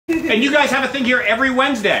And you guys have a thing here every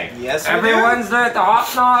Wednesday. Yes, every Wednesday at the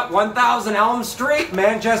Hopknot, 1000 Elm Street,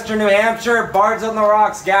 Manchester, New Hampshire. Bards on the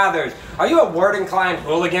Rocks gathers. Are you a word-inclined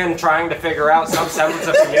hooligan trying to figure out some semblance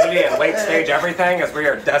of community and late-stage everything as we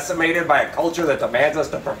are decimated by a culture that demands us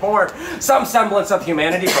to perform some semblance of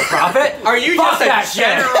humanity for profit? Are you Fuck just a that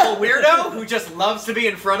general weirdo who just loves to be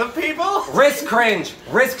in front of people? Risk cringe,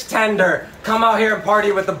 risk tender. Come out here and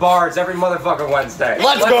party with the Bards every motherfucking Wednesday.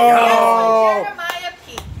 Let's go!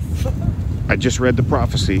 I just read the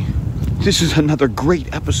prophecy. This is another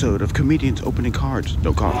great episode of Comedians Opening Cards.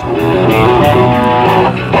 No coffee.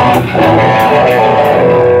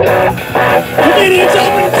 Comedians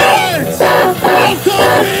Opening Cards! No coffee!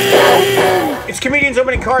 It's Comedians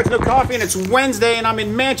Opening Cards, No Coffee, and it's Wednesday, and I'm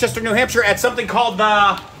in Manchester, New Hampshire at something called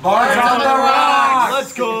the Bards on the Rocks!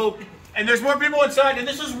 Let's go! And there's more people inside, and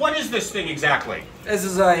what is this thing exactly? This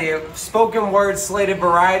is a spoken word slated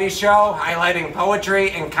variety show highlighting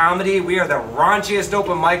poetry and comedy. We are the raunchiest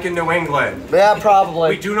open mic in New England. Yeah, probably.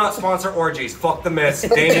 We do not sponsor orgies. Fuck the myths.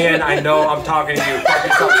 Damien, I know I'm talking to you. Fuck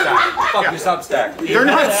your Substack. Fuck your Substack. They're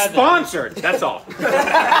not sponsored, that's all.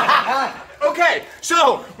 Okay,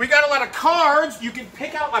 so we got a lot of cards. You can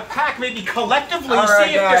pick out a pack, maybe collectively, Right,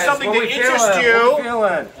 see if there's something that interests you. What we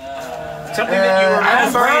feeling? Something that you I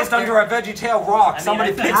was remember. raised under a VeggieTale rock.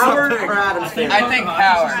 Somebody pick Howard something. or Adam's favorite? I think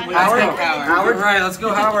Howard. Howard? Right, let's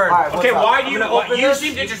go Howard. Alright, Okay, what's up? why do you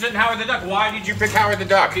seemed interested in Howard the Duck. Why did you pick Howard the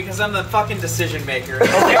Duck? Because I'm the fucking decision maker. Okay.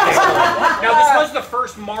 Now, this was the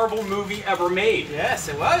first Marvel movie ever made. Yes,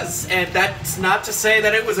 it was. And that's not to say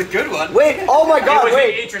that it was a good one. Wait, oh my It god, was an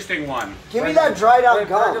wait. interesting one. Give me that dried out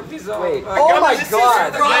gum. Wait. Oh my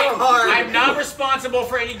god. I'm not responsible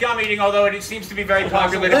for any gum eating, although it seems to be very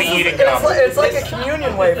popular to be eating gum. It's like a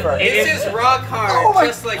communion wafer. This is rock hard, Oh my-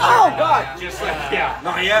 just like oh your god. Just like, yeah.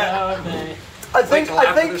 Not yet. I think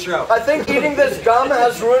eating this gum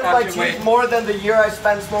has ruined my After teeth wait. more than the year I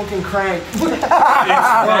spent smoking crank.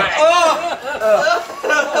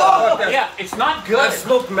 Yeah, it's not I good.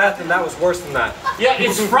 smoked meth and that was worse than that. Yeah,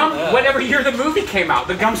 it's from whatever year the movie came out.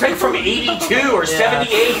 The gum's like from 82 or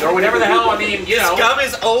 78 or whatever the hell, I mean, you know. Gum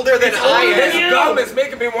is older than I This am. gum is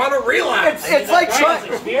making me want to relapse. It's like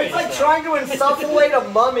trying to insufflate a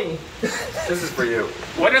mummy. This is for you.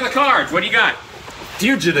 What are the cards? What do you got?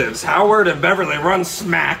 Fugitives, Howard and Beverly run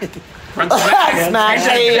smack. Run smack. Smash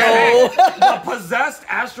The possessed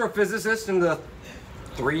astrophysicist and the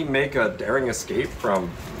three make a daring escape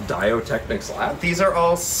from Diotechnic's lab. These are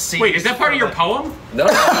all secrets. Wait, is that part of your poem? No.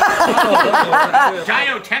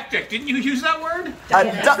 Diotectic. Didn't you use that word? No.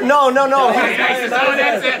 Dionysus. Oh,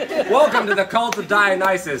 that's it. Welcome to the cult of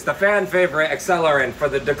Dionysus, the fan favorite accelerant for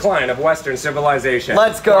the decline of Western civilization.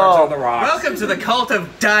 Let's go. Bards on the Rocks. Welcome to the cult of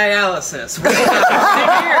dialysis. We have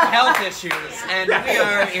severe health issues, and we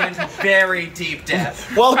are in very deep debt.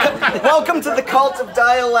 Welcome to the cult of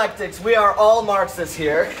dialectics. We are all Marxists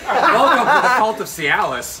here. Welcome to the cult of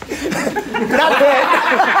Cialis. Not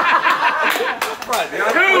bad.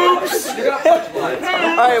 Oops.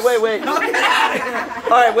 Alright, wait.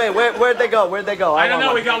 Alright, wait, where'd they go? I don't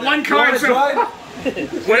know. We got one card. What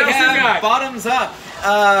else you got? Bottoms up.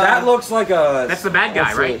 That looks like a... That's the bad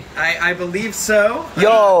guy, right? I believe so.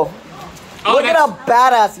 Yo, Oh, look at how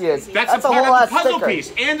badass he is. That's a a part whole of ass the puzzle sticker.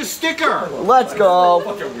 piece and the sticker. Let's go.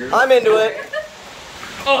 I'm into it.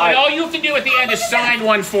 Oh, and all you have to do at the end is sign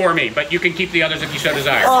one for me, but you can keep the others if you so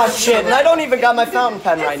desire. Oh shit, and I don't even got my fountain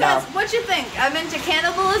pen right now. What you think? I'm into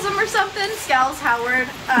cannibalism or something? Scowls Howard.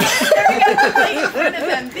 Staring at the plate in front of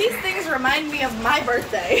him. These things remind me of my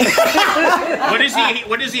birthday. What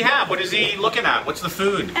does he have? What is he looking at? What's the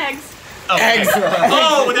food? Eggs. Okay. Eggs.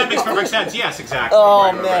 Oh, well, that makes perfect sense. Yes, exactly.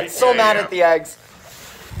 Oh Right. man, so Yeah, mad yeah. at the eggs.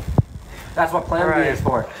 That's what Plan B is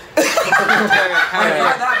for.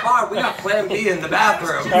 That bar, we got Plan B in the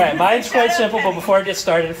bathroom. Alright, mine's quite simple, but before I get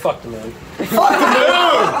started, fuck the moon.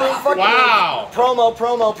 Wow.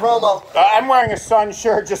 Promo. I'm wearing a sun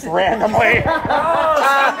shirt just randomly.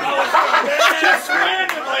 Just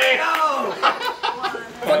randomly.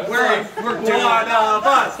 We're one of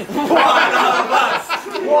us.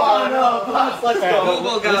 Let's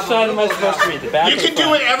go. Which side am I supposed to read? The back You or can the do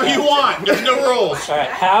front? whatever you want. There's no rules. Alright,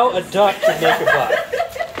 how a duck can make a buck.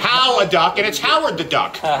 How a duck, and it's Howard the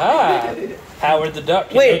Duck. Aha! Howard the duck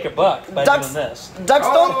can Wait, make a buck by ducks- doing this. Ducks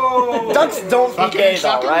don't be Fucking gay though,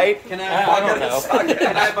 sucker. right? Can I I don't know.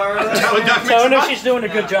 borrow that? How a duck So I makes a know buck? she's doing a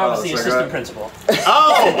good job as the so assistant good. principal.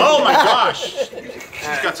 Oh my gosh.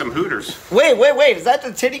 She's got some hooters. Wait, is that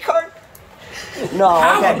the titty card? No,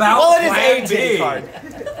 How okay. about well, it is Plan a titty B? card.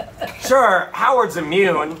 Sure, Howard's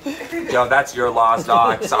immune. Yo, that's your loss,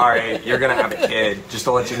 Doc. Sorry, you're gonna have a kid. Just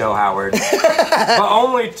to let you know, Howard. But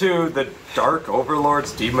only to the Dark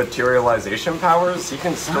Overlord's dematerialization powers. He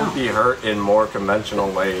can still be hurt in more conventional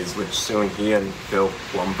ways, which soon he and Bill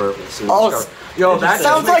Lumber will soon discover. Yo, that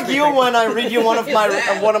sounds like you when I read you one of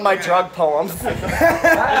my drug poems.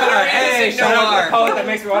 Hey, Shut up, the poet that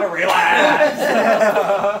makes me want to relax.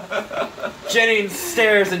 Jennings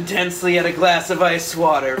stares intensely at a glass of ice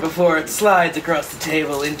water before it slides across the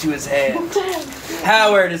table into his hand.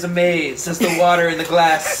 Howard is amazed as the water in the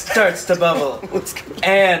glass starts to bubble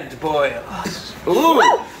and boil. Ooh,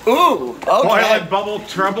 okay. Boil and bubble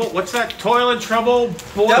trouble. What's that? Toil and trouble.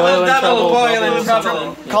 Double boil and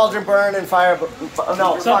trouble. Cauldron burn and fire.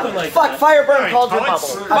 No, Something like that. fire burn, Right, cauldron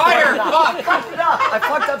poets. bubble. Fire! I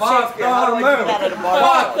fucked up Shakespeare. How do I do that at a bar?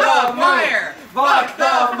 Fuck the fire! Fuck the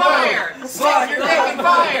fire! Stick your dick in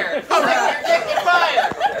fire! Stick your dick in fire!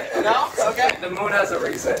 No? Okay. The moon has a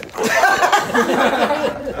reason.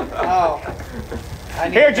 Oh.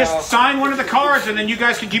 Here, just sign one of the cards, and then you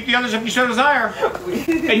guys can keep the others if you so desire.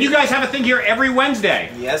 And you guys have a thing here every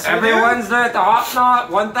Wednesday. Yes, Every Wednesday at the Hopknot,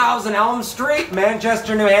 1000 Elm Street,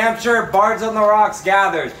 Manchester, New Hampshire, Bards on the Rocks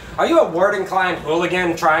gathers. Are you a word-inclined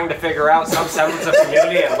hooligan trying to figure out some semblance of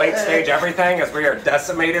community and late-stage everything as we are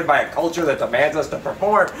decimated by a culture that demands us to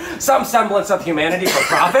perform some semblance of humanity for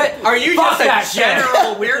profit? Are you Fuck that just a shit.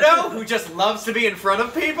 general weirdo who just loves to be in front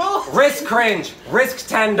of people? Risk cringe, risk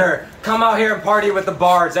tender. Come out here and party with the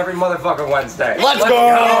Bards every motherfucking Wednesday. Let's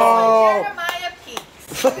go! Jeremiah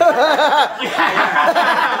Peaks.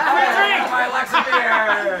 My Alexa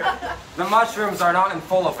beer. The mushrooms are not in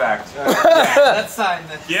full effect. Let's sign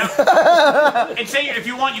this. Yep. And say, if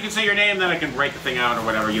you want, you can say your name, then I can write the thing out or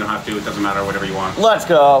whatever. You don't have to. It doesn't matter. Whatever you want. Let's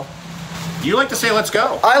go. You like to say, "Let's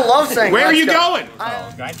go." I love saying. Where are let's you go. going?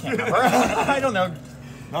 I can't remember. I don't know.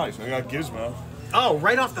 Nice, I got Gizmo. Oh,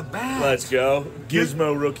 right off the bat. Let's go.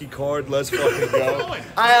 Gizmo rookie card, let's fucking go.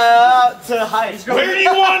 To hype. Where do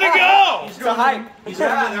you want to go? To hype.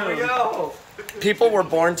 Yeah, there we go. People were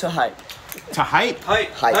born to hype. To hype.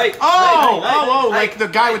 Hype. Oh, like the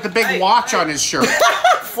guy with the big watch on his shirt.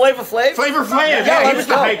 Flavor Flav? Flavor Flav. Yeah, he was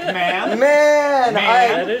the hype man. Man,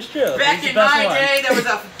 That is true. Back He's the in best my one. day, there was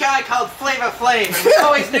a guy called Flavor Flav, and we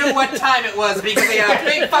always knew what time it was because he had a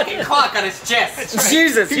big fucking clock on his chest.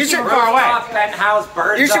 Jesus, you should. Rooftop penthouse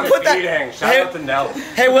birds You should on put that- feeding. Shout Hey- out to Nell.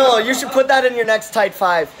 Hey Willow, you should put that in your next tight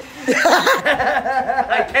 5.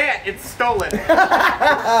 I can't, it's stolen.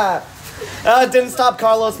 Didn't stop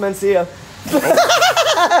Carlos Mencia.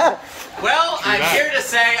 Well, I'm here to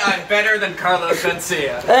say I'm better than Carlos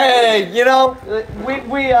Mencia. Hey, you know, we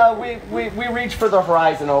reach for the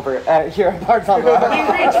horizon over here at Bards On The Rocks. We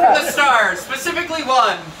reach for the stars, specifically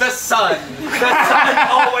one, the sun. The sun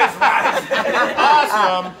always rises.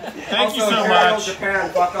 Awesome. Thank you so much.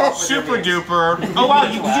 Japan, fuck off with Super your duper. Oh wow,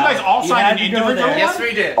 did you guys all sign had an to go individual there. one? Yes,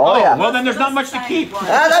 we did. Oh yeah. Well, then there's not much to keep.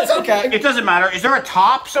 That's okay. It doesn't matter. Is there a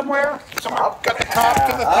top somewhere? Somewhere got a top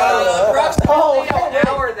to the Approximately an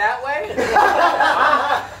hour that way.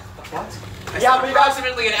 Yeah, we got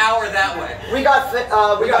Approximately an hour that way. we got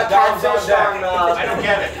catfish on. I don't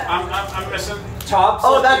get it. I'm missing. Tops.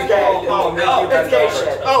 Oh, that's gay. Oh, Oh, it's gay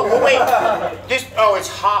shit. Oh, well, wait. This. Oh, it's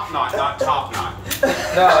Hopknot, not Topknot.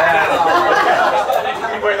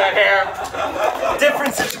 Wear that hair.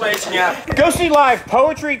 Different situation, yeah. Go see live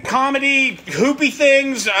poetry, comedy, hoopy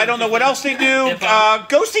things. I don't know what else they do.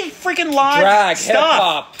 Go see freaking live Drag,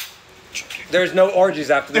 stuff. hip-hop. There's no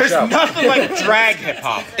orgies after the There's show. nothing like drag hip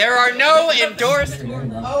hop. There are no endorsed. Hiding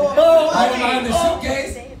behind the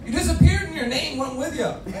suitcase. You disappeared and your name went with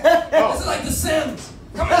you. This is like The Sims.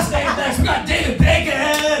 Come on stage next. We got David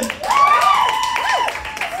Bacon.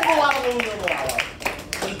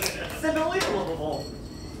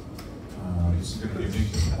 This is going to be a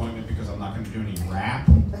big disappointment because I'm not going to do any rap.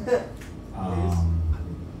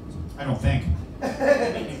 I don't think.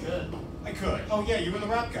 I could. Oh yeah, you were the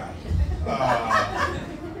rap guy.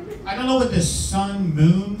 I don't know what this sun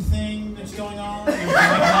moon thing that's going on. There's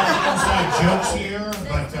like a lot of inside jokes here,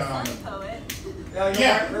 but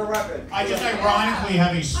yeah, I just ironically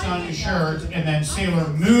have a sun shirt, and then Sailor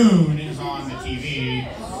Moon is on the TV.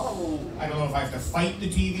 I don't know if I have to fight the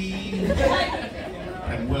TV.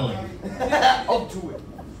 I'm willing. I'll do it.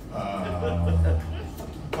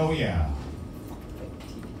 Oh yeah.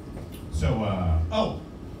 So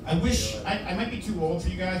I wish I might be too old for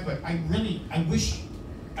you guys, but I wish.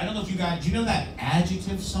 I don't know if you guys. Do you know that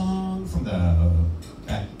adjective song from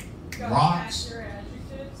that Rocks?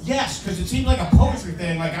 Yes, because it seemed like a poetry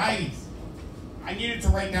thing. Like I needed to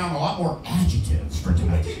write down a lot more adjectives for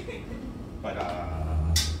tonight. But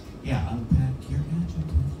yeah, unpack your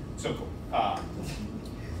adjectives. So cool.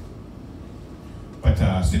 But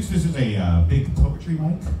since this is a big poetry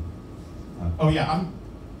mic, oh yeah, I'm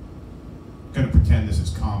gonna pretend this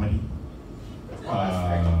is comedy.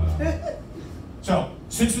 So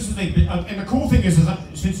since this is and the cool thing is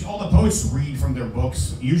since all the poets read from their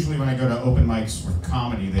books, usually when I go to open mics for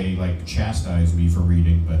comedy, they like chastise me for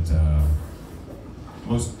reading, but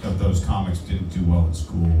most of those comics didn't do well in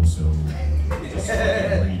school, so just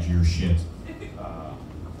read your shit.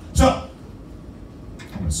 So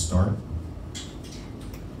I'm gonna start.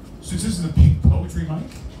 Since this is a big poetry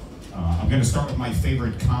mic, I'm gonna start with my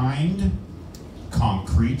favorite kind,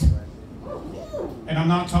 concrete. And I'm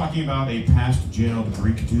not talking about a past jailed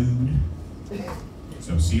Greek dude.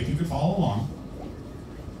 So see if you can follow along.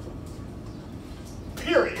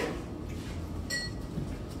 Period.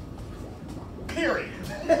 Period.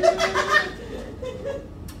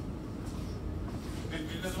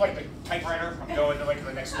 This is like the typewriter. I'm going to like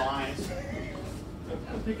the next lines.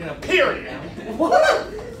 I'm picking up. Period. What?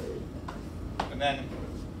 And then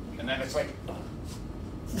it's like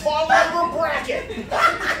follow the bracket.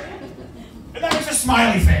 And then it's a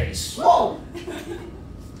smiley face. Whoa! In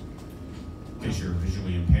case you're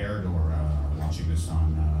visually impaired or watching this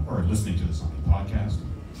on, or listening to this on the podcast.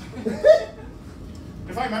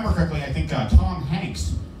 If I remember correctly, I think Tom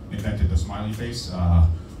Hanks invented the smiley face. Run,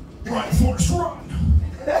 Forrest, run!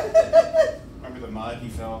 Remember the mud he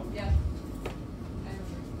fell? Yeah.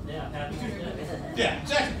 Yeah, happy. Yeah,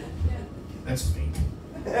 exactly. Yeah. That's fake.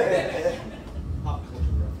 Pop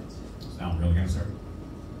culture reference. It's not really gonna start.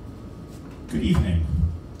 Good evening.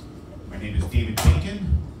 My name is David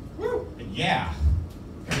Bacon. And yeah,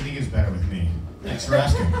 everything is better with me. Thanks for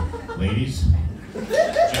asking. Ladies,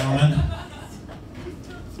 gentlemen.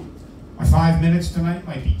 My 5 minutes tonight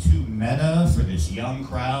might be too meta for this young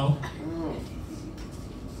crowd.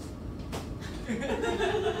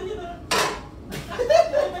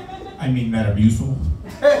 I mean Metamucil.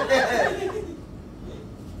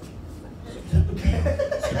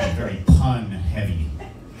 It's gonna be very pun heavy.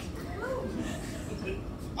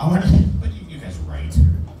 I want to, but you guys are right, so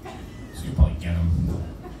you'll probably get them.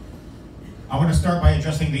 I want to start by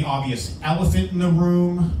addressing the obvious elephant in the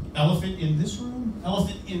room. Elephant in this room?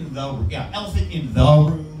 Elephant in the room. Yeah, elephant in the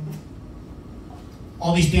room.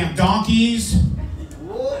 All these damn donkeys.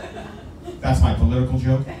 That's my political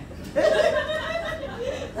joke.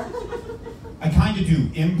 I kind of do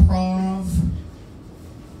improv.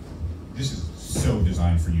 This is so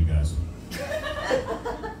designed for you guys.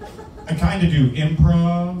 I kind of do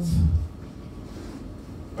improv,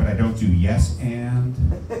 but I don't do yes and.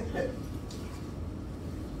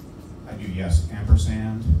 I do yes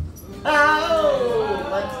ampersand. Oh,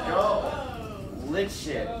 let's go. Lit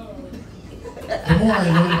shit. The more I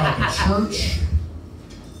learn about the church,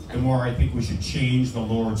 the more I think we should change the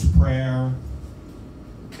Lord's Prayer.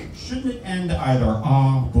 Shouldn't it end either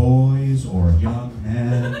ah boys or young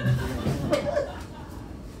men?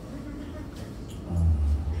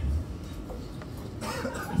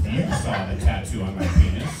 If you saw the tattoo on my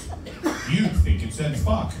penis, you'd think it said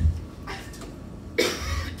fuck.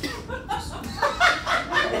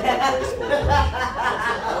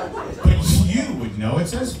 But you would know it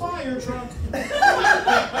says fire truck.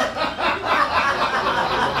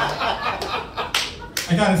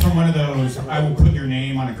 I got it from one of those, I will put your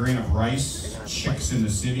name on a grain of rice, chicks in the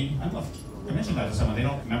city. I mentioned that to someone, they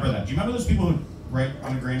don't remember that. Do you remember those people who write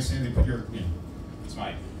on a grain of sand, they put your, yeah, that's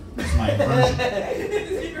my version.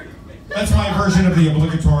 That's my version of the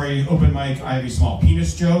obligatory open mic, I have a small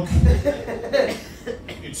penis joke.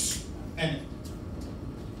 And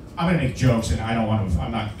I'm gonna make jokes and I don't want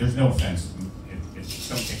to, there's no offense.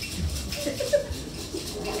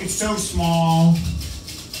 It's so small.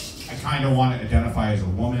 I kind of want to identify as a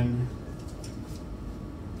woman.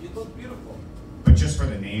 You look beautiful. But just for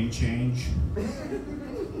the name change.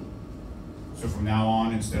 So from now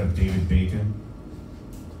on, instead of David Bacon,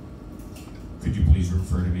 could you please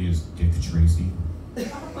refer to me as Dick Tracy?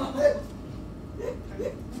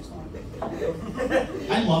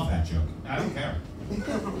 I love that joke. I don't care.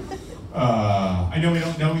 I know we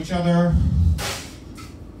don't know each other,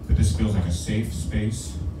 but this feels like a safe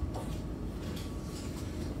space.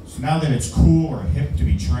 So now that it's cool or hip to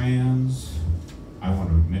be trans, I want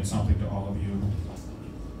to admit something to all of you.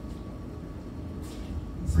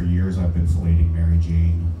 For years I've been filleting Mary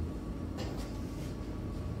Jane.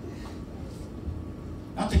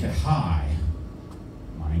 Not to get high,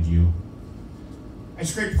 mind you. I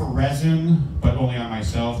scrape for resin, but only on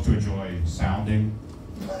myself to enjoy sounding.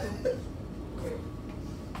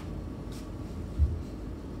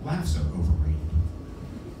 Laughs are overrated.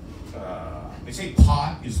 They say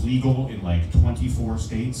pot is legal in like 24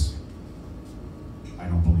 states. I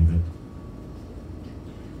don't believe it.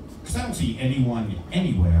 Because I don't see anyone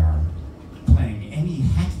anywhere playing any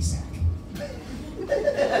hacky sack. What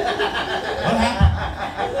happened?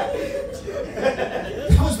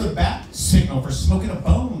 That was the bat signal for smoking a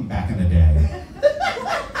bone back in the day.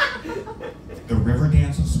 The river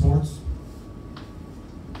dance of sports.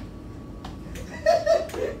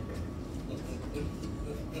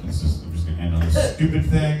 I'm just gonna end on this stupid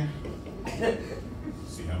thing.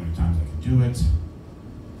 See how many times I can do it.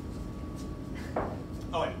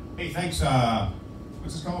 Oh, wait. Hey, thanks,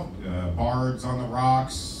 what's this called? Bards on the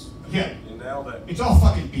Rocks. Yeah. You nailed it. It's all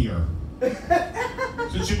fucking beer. So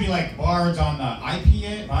it should be like Bards on the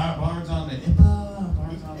IPA, Bards on the IPA,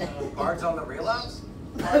 Bards on the... Bards on the relapse?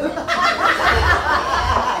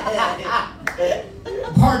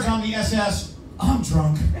 Bards on the SS. I'm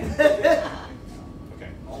drunk.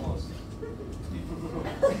 Okay. Almost.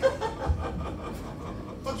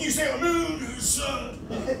 Fuck you, Sailor Moon, son.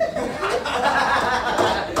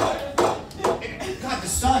 God, the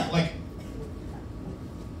sun, like...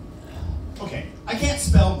 Okay, I can't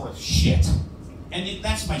spell worth shit. And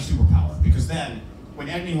that's my superpower, because then, when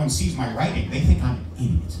anyone sees my writing, they think I'm an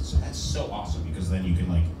idiot. So that's so awesome, because then you can,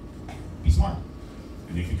 like, be smart.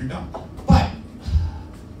 And they think you're dumb. But,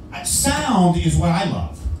 sound is what I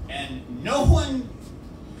love. And no one...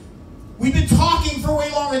 We've been talking for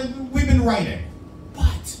way longer than we've been writing.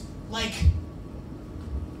 But, like...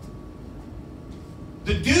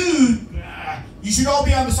 The dude... you should all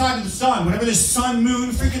be on the side of the sun, whatever this sun moon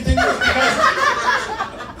freaking thing is,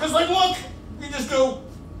 because like, look, you just go,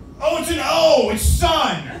 oh, it's an O, it's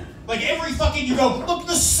sun. Like every fucking, you go, look,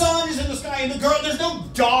 the sun is in the sky, and the girl, there's no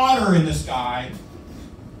daughter in the sky.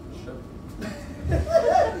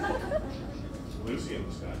 Lucy in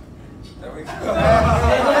the sky. There we go.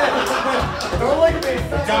 Don't look at me.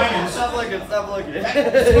 Diamonds. Stop looking. Stop looking.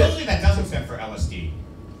 Supposedly that doesn't stand for LSD.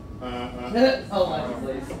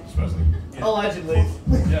 Allegedly. Supposedly. Allegedly.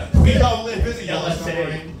 Yeah. We all live in the yellow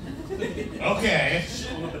submarine. Okay.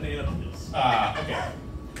 Okay.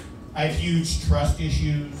 I have huge trust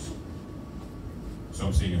issues, so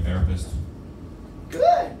I'm seeing a therapist.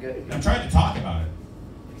 Good. I'm trying to talk about it,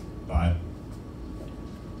 but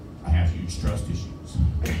I have huge trust issues, so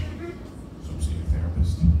I'm seeing a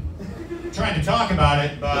therapist. I'm trying to talk about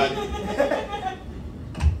it, but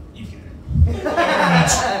you get it. Thank you very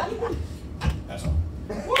much. That's all.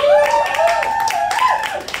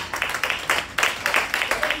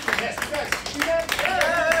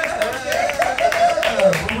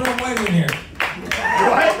 We're real white in here.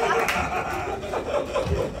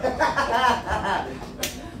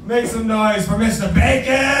 Make some noise for Mr.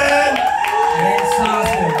 Bacon! It ain't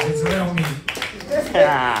sausage, it's real meat.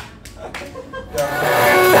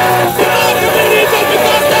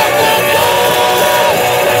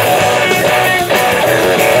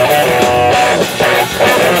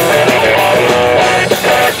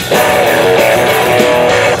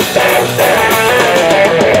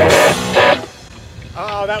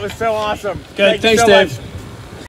 Oh, that was so awesome. Good, Thanks, Dave. much.